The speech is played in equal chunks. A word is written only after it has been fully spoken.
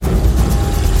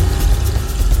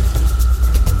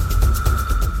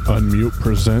Unmute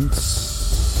presents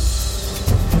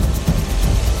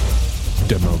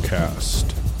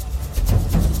Democast.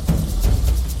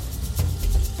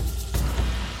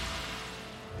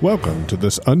 Welcome to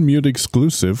this Unmute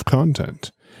exclusive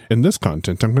content. In this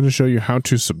content, I'm going to show you how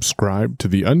to subscribe to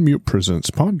the Unmute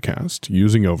Presents podcast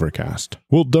using Overcast.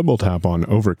 We'll double tap on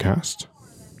Overcast.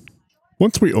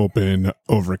 Once we open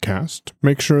Overcast,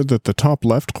 make sure that the top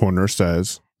left corner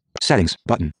says Settings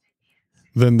button.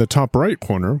 Then the top right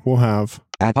corner will have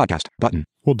Add podcast button.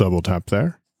 We'll double tap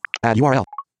there. Add URL.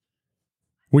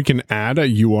 We can add a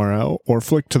URL or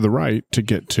flick to the right to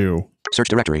get to Search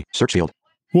directory. Search field.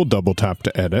 We'll double tap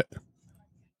to edit.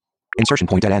 Insertion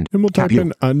point at end. And we'll Tap type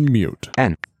in unmute.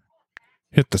 N.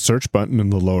 Hit the search button in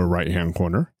the lower right hand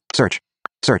corner. Search.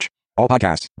 Search. All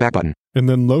podcasts. Back button. And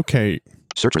then locate.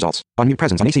 Search results. Unmute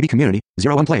presence on ACB Community.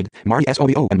 0 unplayed. Mari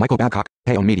SOBO and Michael Babcock.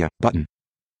 Hey on Media. Button.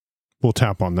 We'll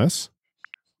tap on this.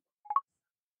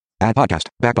 Add podcast.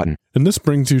 Back button. And this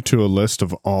brings you to a list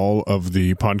of all of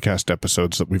the podcast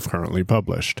episodes that we've currently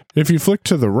published. If you flick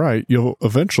to the right, you'll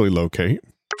eventually locate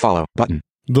Follow. Button.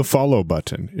 the follow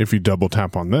button. If you double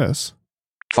tap on this,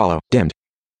 Follow. Dimmed.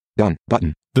 Done.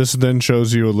 Button. this then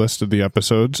shows you a list of the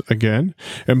episodes again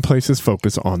and places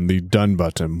focus on the done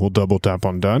button. We'll double tap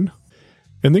on done.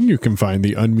 And then you can find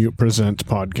the Unmute Presents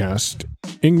podcast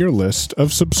in your list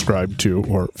of subscribed to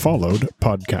or followed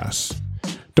podcasts.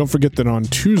 Don't forget that on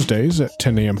Tuesdays at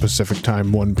 10 a.m. Pacific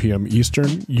Time, 1 p.m.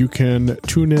 Eastern, you can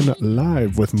tune in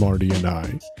live with Marty and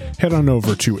I. Head on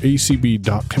over to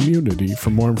acb.community for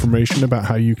more information about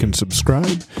how you can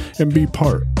subscribe and be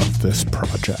part of this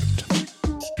project.